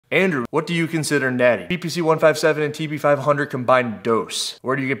Andrew, what do you consider natty? BPC 157 and TB 500 combined dose.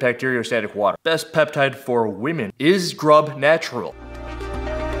 Where do you get bacteriostatic water? Best peptide for women. Is Grubb natural?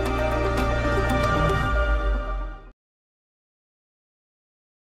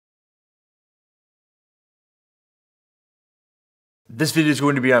 This video is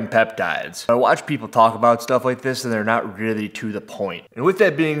going to be on peptides. I watch people talk about stuff like this and they're not really to the point. And with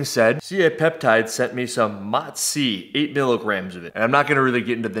that being said, CA Peptide sent me some MOTS-c, 8 milligrams of it. And I'm not gonna really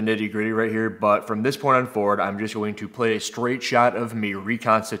get into the nitty gritty right here, but from this point on forward, I'm just going to play a straight shot of me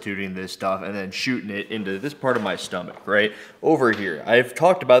reconstituting this stuff and then shooting it into this part of my stomach, right? Over here. I've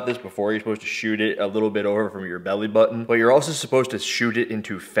talked about this before. You're supposed to shoot it a little bit over from your belly button, but you're also supposed to shoot it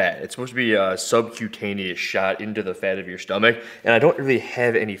into fat. It's supposed to be a subcutaneous shot into the fat of your stomach. And I don't really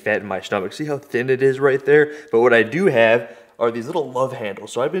have any fat in my stomach. See how thin it is right there? But what I do have are these little love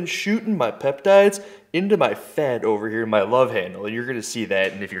handles. So I've been shooting my peptides into my fat over here, my love handle, and you're gonna see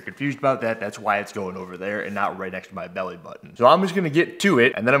that, and if you're confused about that, that's why it's going over there and not right next to my belly button. So I'm just gonna get to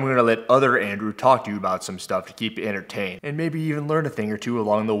it, and then I'm gonna let other Andrew talk to you about some stuff to keep you entertained, and maybe even learn a thing or two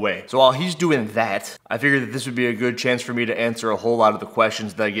along the way. So while he's doing that, I figured that this would be a good chance for me to answer a whole lot of the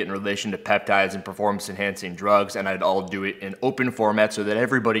questions that I get in relation to peptides and performance-enhancing drugs, and I'd all do it in open format so that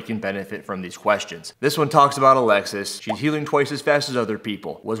everybody can benefit from these questions. This one talks about Alexis. She's healing twice as fast as other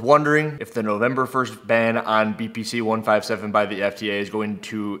people. Was wondering if the November 1st ban on BPC 157 by the FDA is going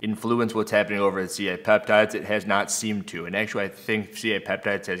to influence what's happening over at CA Peptides. It has not seemed to. And actually, I think CA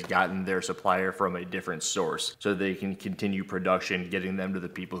Peptides has gotten their supplier from a different source so they can continue production, getting them to the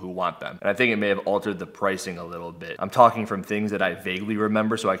people who want them. And I think it may have altered the pricing a little bit. I'm talking from things that I vaguely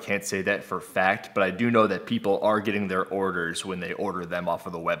remember, so I can't say that for fact, but I do know that people are getting their orders when they order them off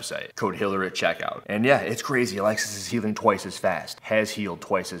of the website. Code Hiller at checkout. And yeah, it's crazy. Alexis is healing twice as fast. Has healed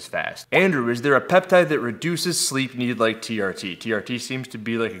twice as fast. Andrew, is there a peptide that reduces sleep need like TRT? TRT seems to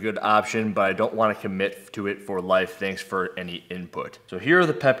be like a good option, but I don't want to commit to it for life. Thanks for any input. So here are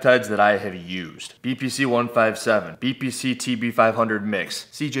the peptides that I have used. BPC 157, BPC TB 500 mix,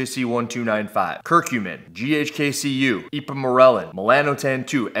 CJC 1295, curcumin, GHKCU, ipamorelin, melanotan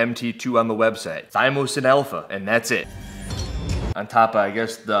 2, MT2 on the website, thymosin alpha, and that's it. On top of, I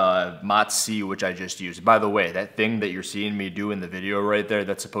guess, the MOTS-c, which I just used. By the way, that thing that you're seeing me do in the video right there,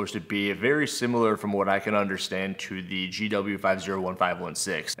 that's supposed to be very similar from what I can understand to the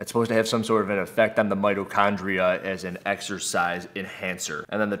GW501516. It's supposed to have some sort of an effect on the mitochondria as an exercise enhancer.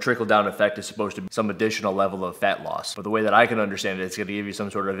 And then the trickle-down effect is supposed to be some additional level of fat loss. But the way that I can understand it, it's gonna give you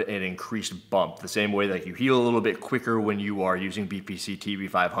some sort of an increased bump. The same way that you heal a little bit quicker when you are using BPC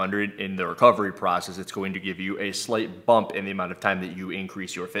TB500 in the recovery process, it's going to give you a slight bump in the amount of time that you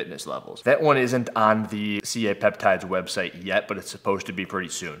increase your fitness levels. That one isn't on the CA Peptides website yet, but it's supposed to be pretty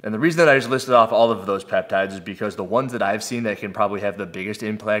soon. And the reason that I just listed off all of those peptides is because the ones that I've seen that can probably have the biggest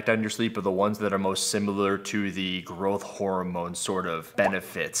impact on your sleep are the ones that are most similar to the growth hormone sort of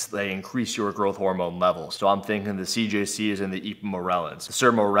benefits. They increase your growth hormone levels. So I'm thinking the CJCs and the ipamorelins, the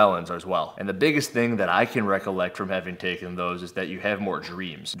sermorelins as well. And the biggest thing that I can recollect from having taken those is that you have more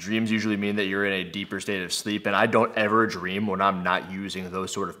dreams. Dreams usually mean that you're in a deeper state of sleep, and I don't ever dream when I'm not using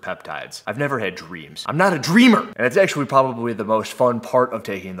those sort of peptides. I've never had dreams. I'm not a dreamer. And it's actually probably the most fun part of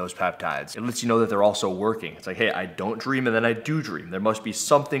taking those peptides. It lets you know that they're also working. It's like, hey, I don't dream and then I do dream. There must be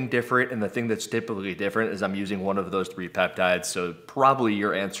something different, and the thing that's typically different is I'm using one of those 3 peptides. So probably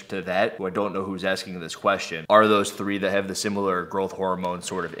your answer to that, who I don't know who's asking this question, are those 3 that have the similar growth hormone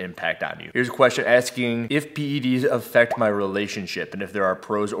sort of impact on you. Here's a question asking if PEDs affect my relationship and if there are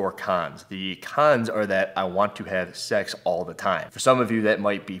pros or cons. The cons are that I want to have sex all the time. For some of you, that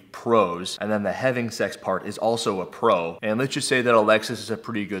might be pros, and then the having sex part is also a pro, and let's just say that Alexis is a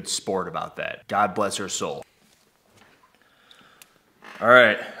pretty good sport about that. God bless her soul. All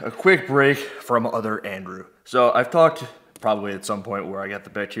right, a quick break from other Andrew. So I've talked probably at some point where I got the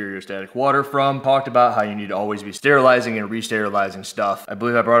bacteriostatic water from, talked about how you need to always be sterilizing and re-sterilizing stuff. I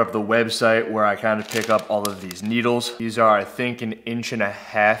believe I brought up the website where I kind of pick up all of these needles. These are, I think, 1.5 inches.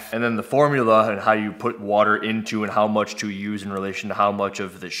 And then the formula and how you put water into and how much to use in relation to how much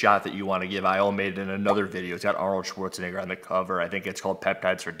of the shot that you want to give, I all made in another video. It's got Arnold Schwarzenegger on the cover. I think it's called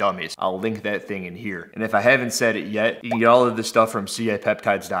Peptides for Dummies. I'll link that thing in here. And if I haven't said it yet, you can get all of this stuff from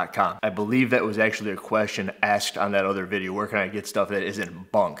capeptides.com. I believe that was actually a question asked on that other video you, where can I get stuff that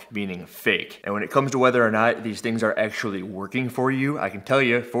isn't bunk, meaning fake? And when it comes to whether or not these things are actually working for you, I can tell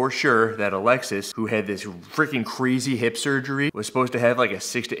you for sure that Alexis, who had this freaking crazy hip surgery, was supposed to have like a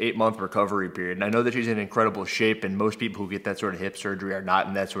 6 to 8 month recovery period. And I know that she's in incredible shape, and most people who get that sort of hip surgery are not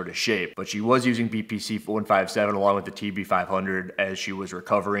in that sort of shape, but she was using BPC 157 along with the TB 500 as she was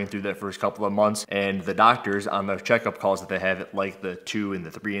recovering through that first couple of months. And the doctors on the checkup calls that they have at like the 2 and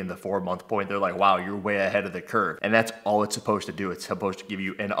the 3 and the 4 month point, they're like, wow, you're way ahead of the curve. And that's all it's supposed to do. It's supposed to give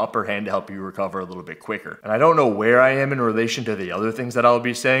you an upper hand to help you recover a little bit quicker. And I don't know where I am in relation to the other things that I'll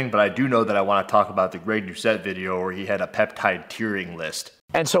be saying, but I do know that I want to talk about the Greg Doucette video where he had a peptide tiering list.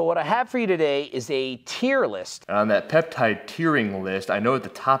 And so what I have for you today is a tier list. And on that peptide tiering list, I know at the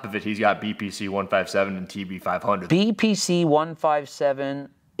top of it, he's got BPC 157 and TB 500. BPC 157,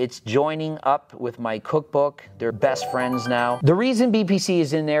 it's joining up with my cookbook. They're best friends now. The reason BPC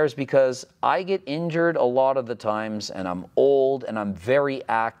is in there is because I get injured a lot of the times, and I'm old and I'm very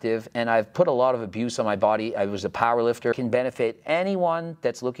active, and I've put a lot of abuse on my body. I was a power lifter. It can benefit anyone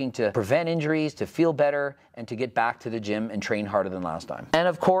that's looking to prevent injuries, to feel better, and to get back to the gym and train harder than last time. And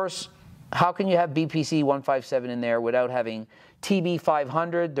of course, how can you have BPC 157 in there without having TB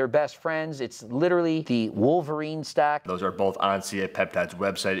 500, they're best friends. It's literally the Wolverine stack. Those are both on CA Peptide's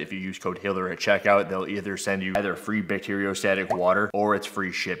website. If you use code Hiller at checkout, they'll either send you either free bacteriostatic water or it's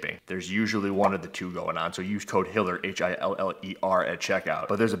free shipping. There's usually one of the two going on. So use code Hiller, H-I-L-L-E-R at checkout.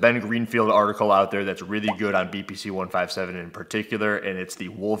 But there's a Ben Greenfield article out there that's really good on BPC 157 in particular, and it's the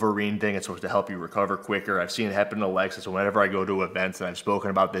Wolverine thing. It's supposed to help you recover quicker. I've seen it happen to Alexis. So whenever I go to events, and I've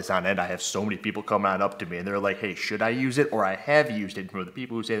spoken about this on end, I have so many people come on up to me and they're like, hey, should I use it? Or I have used it. For the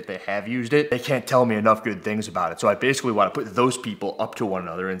people who say that they have used it, they can't tell me enough good things about it. So I basically want to put those people up to one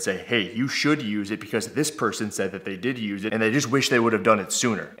another and say, hey, you should use it because this person said that they did use it and they just wish they would have done it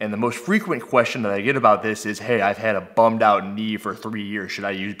sooner. And the most frequent question that I get about this is, hey, I've had a bummed out knee for 3 years. Should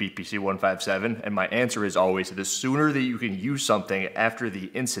I use BPC 157? And my answer is always, the sooner that you can use something after the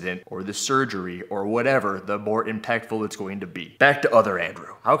incident or the surgery or whatever, the more impactful it's going to be. Back to other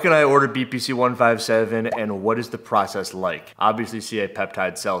Andrew. How can I order BPC 157 and what is the process like? Obviously, CA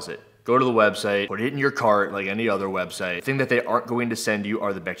Peptide sells it. Go to the website, put it in your cart like any other website. The thing that they aren't going to send you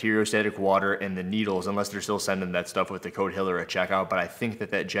are the bacteriostatic water and the needles, unless they're still sending that stuff with the code Hiller at checkout, but I think that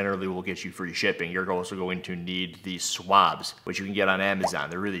that generally will get you free shipping. You're also going to need the swabs, which you can get on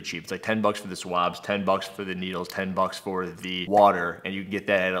Amazon. They're really cheap. It's like 10 bucks for the swabs, 10 bucks for the needles, 10 bucks for the water, and you can get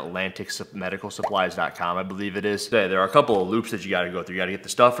that at AtlanticMedicalSupplies.com, I believe it is. There are a couple of loops that you gotta go through. You gotta get the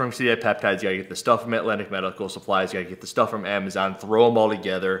stuff from CA Peptides, you gotta get the stuff from Atlantic Medical Supplies, you gotta get the stuff from Amazon, throw them all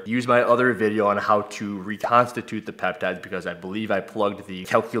together. Use my other video on how to reconstitute the peptides because I believe I plugged the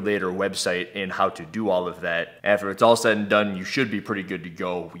calculator website in how to do all of that. After it's all said and done, you should be pretty good to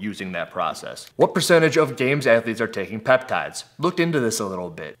go using that process. What percentage of games athletes are taking peptides? Looked into this a little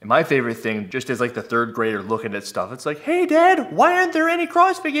bit. And my favorite thing, just as like the third grader looking at stuff, it's like, hey dad, why aren't there any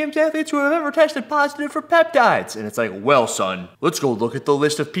CrossFit Games athletes who have ever tested positive for peptides? And it's like, well son, let's go look at the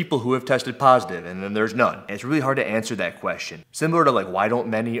list of people who have tested positive, and then there's none. And it's really hard to answer that question. Similar to like, why don't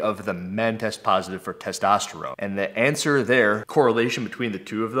many of the men test positive for testosterone? And the answer there, correlation between the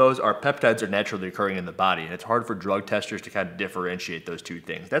two of those, are peptides are naturally occurring in the body, and it's hard for drug testers to kind of differentiate those two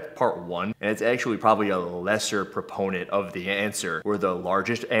things. That's part one, and it's actually probably a lesser proponent of the answer, where the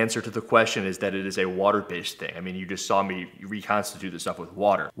largest answer to the question is that it is a water-based thing. I mean, you just saw me reconstitute the stuff with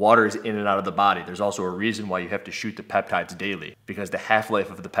water. Water is in and out of the body. There's also a reason why you have to shoot the peptides daily, because the half-life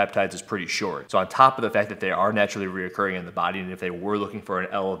of the peptides is pretty short. So on top of the fact that they are naturally reoccurring in the body, and if they were looking for an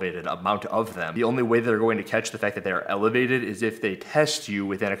elevated amount of them, the only way they're going to catch the fact that they are elevated is if they test you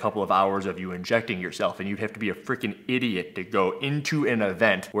within a couple of hours of you injecting yourself, and you'd have to be a freaking idiot to go into an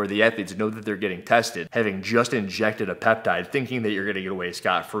event where the athletes know that they're getting tested, having just injected a peptide, thinking that you're going to get away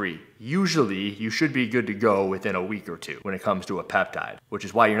scot-free. Usually, you should be good to go within a week or two when it comes to a peptide, which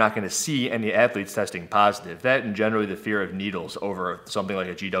is why you're not going to see any athletes testing positive. That and generally the fear of needles over something like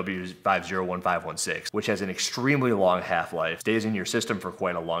a GW 501516, which has an extremely long half-life, stays in your system for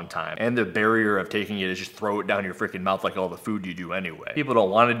quite a long time, and the barrier of taking it is just throw it down your freaking mouth like all the food you do anyway. People don't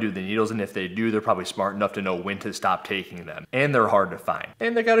want to do the needles, and if they do, they're probably smart enough to know when to stop taking them. And they're hard to find.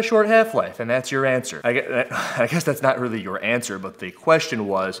 And they got a short half-life, and that's your answer. I guess that's not really your answer, but the question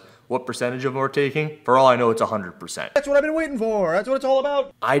was, what percentage of them are taking? For all I know, it's 100%. That's what I've been waiting for. That's what it's all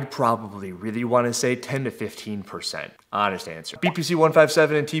about. I'd probably really want to say 10 to 15%. Honest answer. BPC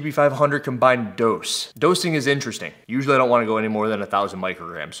 157 and TB 500 combined dose. Dosing is interesting. Usually I don't want to go any more than 1,000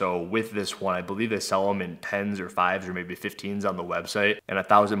 micrograms. So with this one, I believe they sell them in 10s or 5s or maybe 15s on the website. And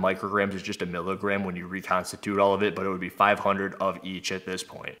 1,000 micrograms is just a milligram when you reconstitute all of it, but it would be 500 of each at this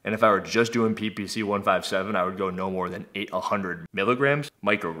point. And if I were just doing PPC 157, I would go no more than 800 milligrams,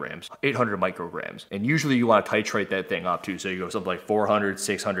 micrograms, 800 micrograms. And usually you want to titrate that thing up too. So you go something like 400,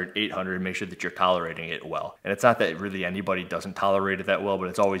 600, 800, make sure that you're tolerating it well. And it's not that really anybody doesn't tolerate it that well, but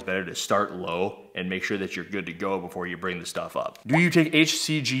it's always better to start low and make sure that you're good to go before you bring the stuff up. Do you take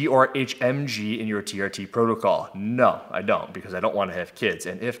HCG or HMG in your TRT protocol? No, I don't, because I don't want to have kids.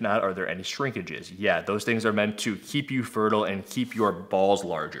 And if not, are there any shrinkages? Yeah, those things are meant to keep you fertile and keep your balls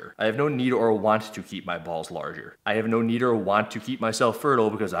larger. I have no need or want to keep my balls larger. I have no need or want to keep myself fertile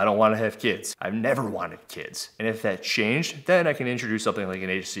because I don't want to have kids. I've never wanted kids. And if that changed, then I can introduce something like an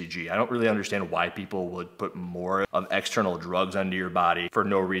HCG. I don't really understand why people would put more of external drugs under your body for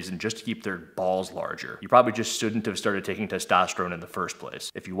no reason, just to keep their balls larger. You probably just shouldn't have started taking testosterone in the first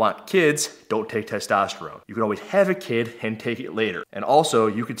place. If you want kids, don't take testosterone. You can always have a kid and take it later. And also,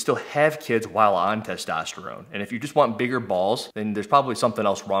 you could still have kids while on testosterone. And if you just want bigger balls, then there's probably something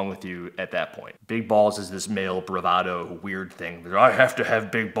else wrong with you at that point. Big balls is this male bravado weird thing. I have to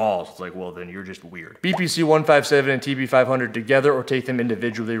have big balls. It's like, well, then you're just weird. BPC 157 and TB 500 together or take them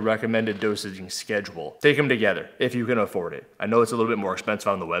individually. Recommended dosaging schedule. Take them together if you can afford it. I know it's a little bit more expensive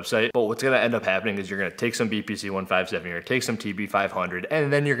on the website, but what's going to end up happening is you're going to take some BPC 157, you're going to take some TB 500,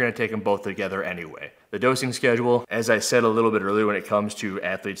 and then you're going to take them both together anyway. The dosing schedule, as I said a little bit earlier, when it comes to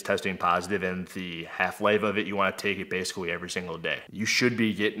athletes testing positive and the half-life of it, you want to take it basically every single day. You should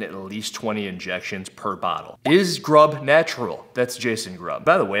be getting at least 20 injections per bottle. Is Grubb natural? That's Jason Grubb.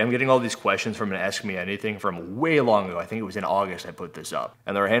 By the way, I'm getting all these questions from an Ask Me Anything from way long ago. I think it was in August I put this up.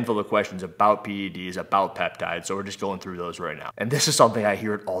 And there are a handful of questions about PEDs, about peptides, so we're just going through those right now. And this is something I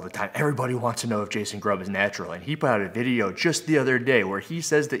hear it all the time. Everybody wants to know if Jason Grubb is natural, and he put out a video just the other day where he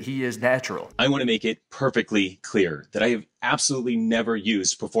says that he is natural. I want to make it perfectly clear that I have absolutely never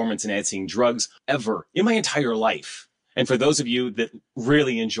used performance-enhancing drugs ever in my entire life. And for those of you that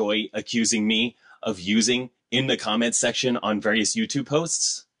really enjoy accusing me of using in the comments section on various YouTube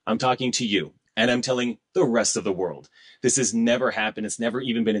posts, I'm talking to you, and I'm telling the rest of the world. This has never happened. It's never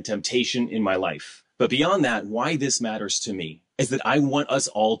even been a temptation in my life. But beyond that, why this matters to me is that I want us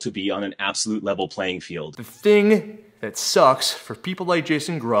all to be on an absolute level playing field. The thing that sucks for people like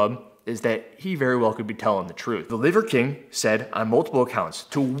Jason Grubb is that he very well could be telling the truth. The Liver King said on multiple accounts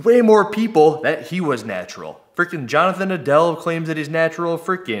to way more people that he was natural. Freaking Jonathan Adele claims that he's natural.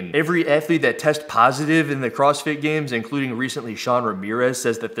 Freaking every athlete that tests positive in the CrossFit Games, including recently Sean Ramirez,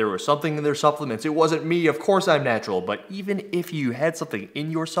 says that there was something in their supplements. It wasn't me. Of course I'm natural. But even if you had something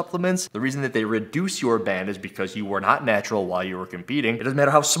in your supplements, the reason that they reduce your band is because you were not natural while you were competing. It doesn't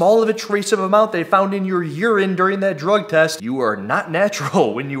matter how small of a trace of amount they found in your urine during that drug test. You are not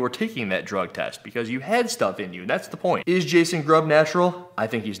natural when you were taking that drug test because you had stuff in you. That's the point. Is Jason Grubb natural? I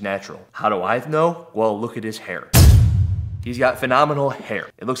think he's natural. How do I know? Well, look at his hair. He's got phenomenal hair.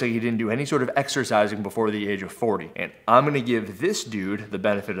 It looks like he didn't do any sort of exercising before the age of 40. And I'm gonna give this dude the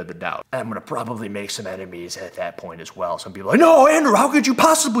benefit of the doubt. I'm gonna probably make some enemies at that point as well. Some people are like, no, Andrew, how could you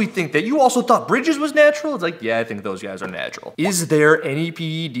possibly think that? You also thought Bridges was natural? It's like, yeah, I think those guys are natural. Is there any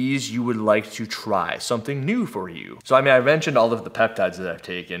PEDs you would like to try? Something new for you? So, I mean, I mentioned all of the peptides that I've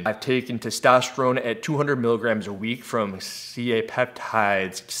taken. I've taken testosterone at 200 milligrams a week from CA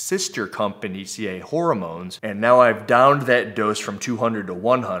Peptides' sister company, CA Hormones. And now I've downed that dose from 200 to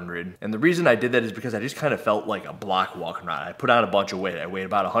 100. And the reason I did that is because I just kind of felt like a block walking around. I put on a bunch of weight. I weighed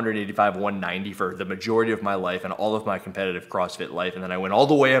about 185, 190 for the majority of my life and all of my competitive CrossFit life. And then I went all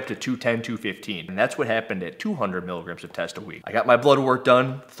the way up to 210, 215. And that's what happened at 200 milligrams of test a week. I got my blood work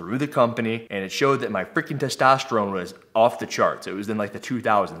done through the company and it showed that my freaking testosterone was off the charts. It was in like the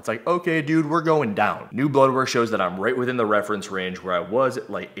 2000s. It's like, okay, dude, we're going down. New blood work shows that I'm right within the reference range where I was at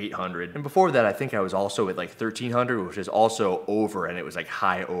like 800. And before that, I think I was also at like 1300, which is also over, and it was like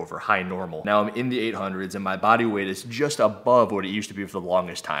high over, high normal. Now I'm in the 800s and my body weight is just above what it used to be for the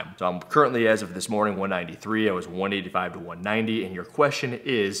longest time. So I'm currently, as of this morning, 193. I was 185 to 190. And your question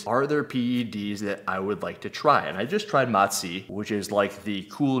is, are there PEDs that I would like to try? And I just tried MOTS-c, which is like the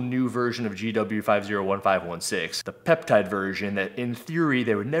cool new version of GW501516. The peptide version that in theory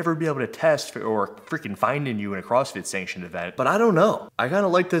they would never be able to test or freaking find in you in a CrossFit sanctioned event. But I don't know. I kind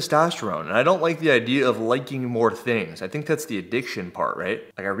of like testosterone and I don't like the idea of liking more things. I think that's the addiction part, right?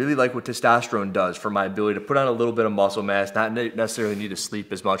 Like I really like what testosterone does for my ability to put on a little bit of muscle mass, not necessarily need to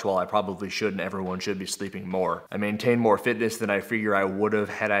sleep as much, while I probably should, and everyone should be sleeping more. I maintain more fitness than I figure I would have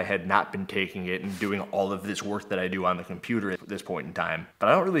had I had not been taking it and doing all of this work that I do on the computer at this point in time. But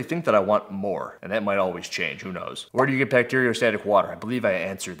I don't really think that I want more, and that might always change, who knows. Where do you get bacteriostatic water? I believe I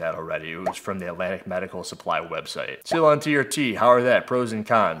answered that already. It was from the Atlantic Medical Supply website. Still on TRT, how are that? Pros and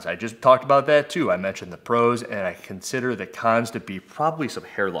cons. I just talked about that too. I mentioned the pros, and I consider the cons to be probably some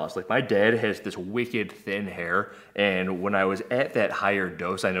hair loss. Like my dad has this wicked thin hair, and when I was at that higher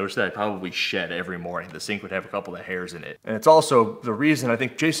dose, I noticed that I probably shed every morning. The sink would have a couple of hairs in it. And it's also the reason I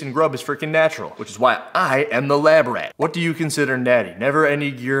think Jason Grubb is freaking natural, which is why I am the lab rat. What do you consider natty? Never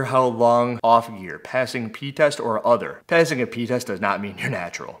any gear, how long, off gear, passing P-test or other. Passing a P-test does not mean you're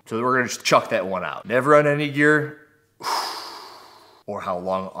natural. So we're gonna just chuck that one out. Never on any gear, or how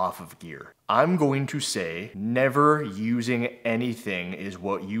long off of gear. I'm going to say never using anything is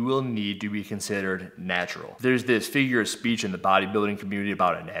what you will need to be considered natural. There's this figure of speech in the bodybuilding community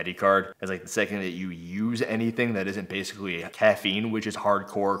about a natty card. It's like the second that you use anything that isn't basically caffeine, which is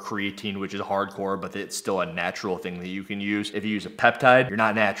hardcore, creatine, which is hardcore, but it's still a natural thing that you can use. If you use a peptide, you're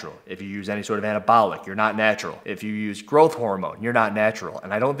not natural. If you use any sort of anabolic, you're not natural. If you use growth hormone, you're not natural.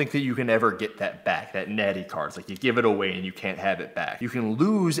 And I don't think that you can ever get that back, that natty card. It's like you give it away and you can't have it back. You can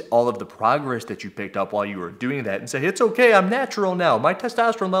lose all of the progress that you picked up while you were doing that and say, it's okay, I'm natural now. My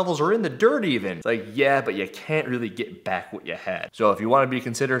testosterone levels are in the dirt even. It's like, yeah, but you can't really get back what you had. So if you want to be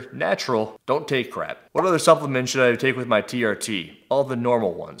considered natural, don't take crap. What other supplements should I take with my TRT? All the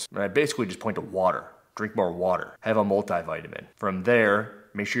normal ones. And I basically just point to water. Drink more water. Have a multivitamin. From there,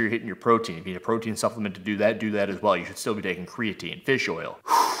 make sure you're hitting your protein. If you need a protein supplement to do that as well. You should still be taking creatine, fish oil.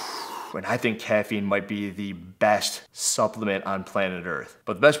 And I think caffeine might be the best supplement on planet Earth.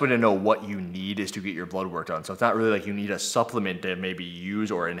 But the best way to know what you need is to get your blood work done. So it's not really like you need a supplement to maybe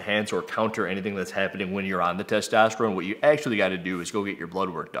use or enhance or counter anything that's happening when you're on the testosterone. What you actually got to do is go get your blood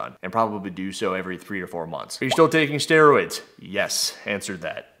work done, and probably do so every 3 to 4 months. Are you still taking steroids? Yes, answered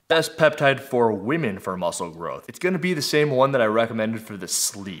that. Best peptide for women for muscle growth. It's gonna be the same one that I recommended for the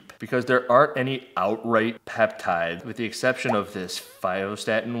sleep, because there aren't any outright peptides, with the exception of this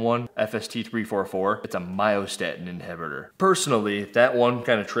phytostatin one, FST344. It's a myostatin inhibitor. Personally, that one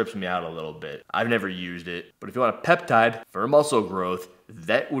kind of trips me out a little bit. I've never used it, but if you want a peptide for muscle growth,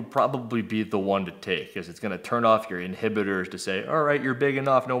 that would probably be the one to take, because it's going to turn off your inhibitors to say, all right, you're big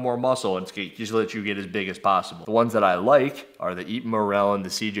enough, no more muscle, and it's just let you get as big as possible. The ones that I like are the ipamorelin, the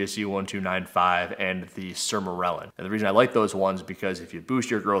CJC1295, and the sermorelin. And the reason I like those ones is because if you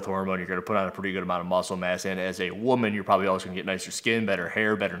boost your growth hormone, you're going to put on a pretty good amount of muscle mass, and as a woman, you're probably also going to get nicer skin, better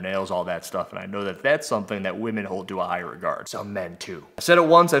hair, better nails, all that stuff, and I know that that's something that women hold to a high regard. Some men too. I said it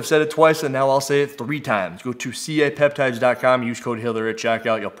once, I've said it twice, and now I'll say it 3 times. Go to capeptides.com, use code Hiller at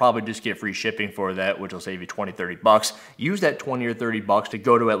checkout. You'll probably just get free shipping for that, which will save you 20, 30 bucks. Use that 20 or 30 bucks to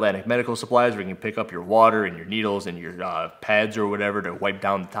go to Atlantic Medical Supplies, where you can pick up your water and your needles and your pads or whatever to wipe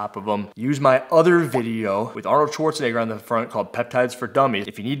down the top of them. Use my other video with Arnold Schwarzenegger on the front called Peptides for Dummies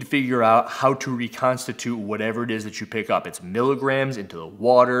if you need to figure out how to reconstitute whatever it is that you pick up. It's milligrams into the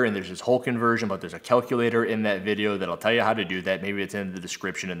water, and there's this whole conversion, but there's a calculator in that video that'll tell you how to do that. Maybe it's in the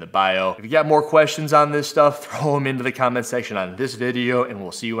description in the bio. If you got more questions on this stuff, throw them into the comment section on this video, and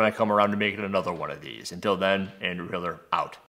we'll see you when I come around to making another one of these. Until then, Andrew Hiller out.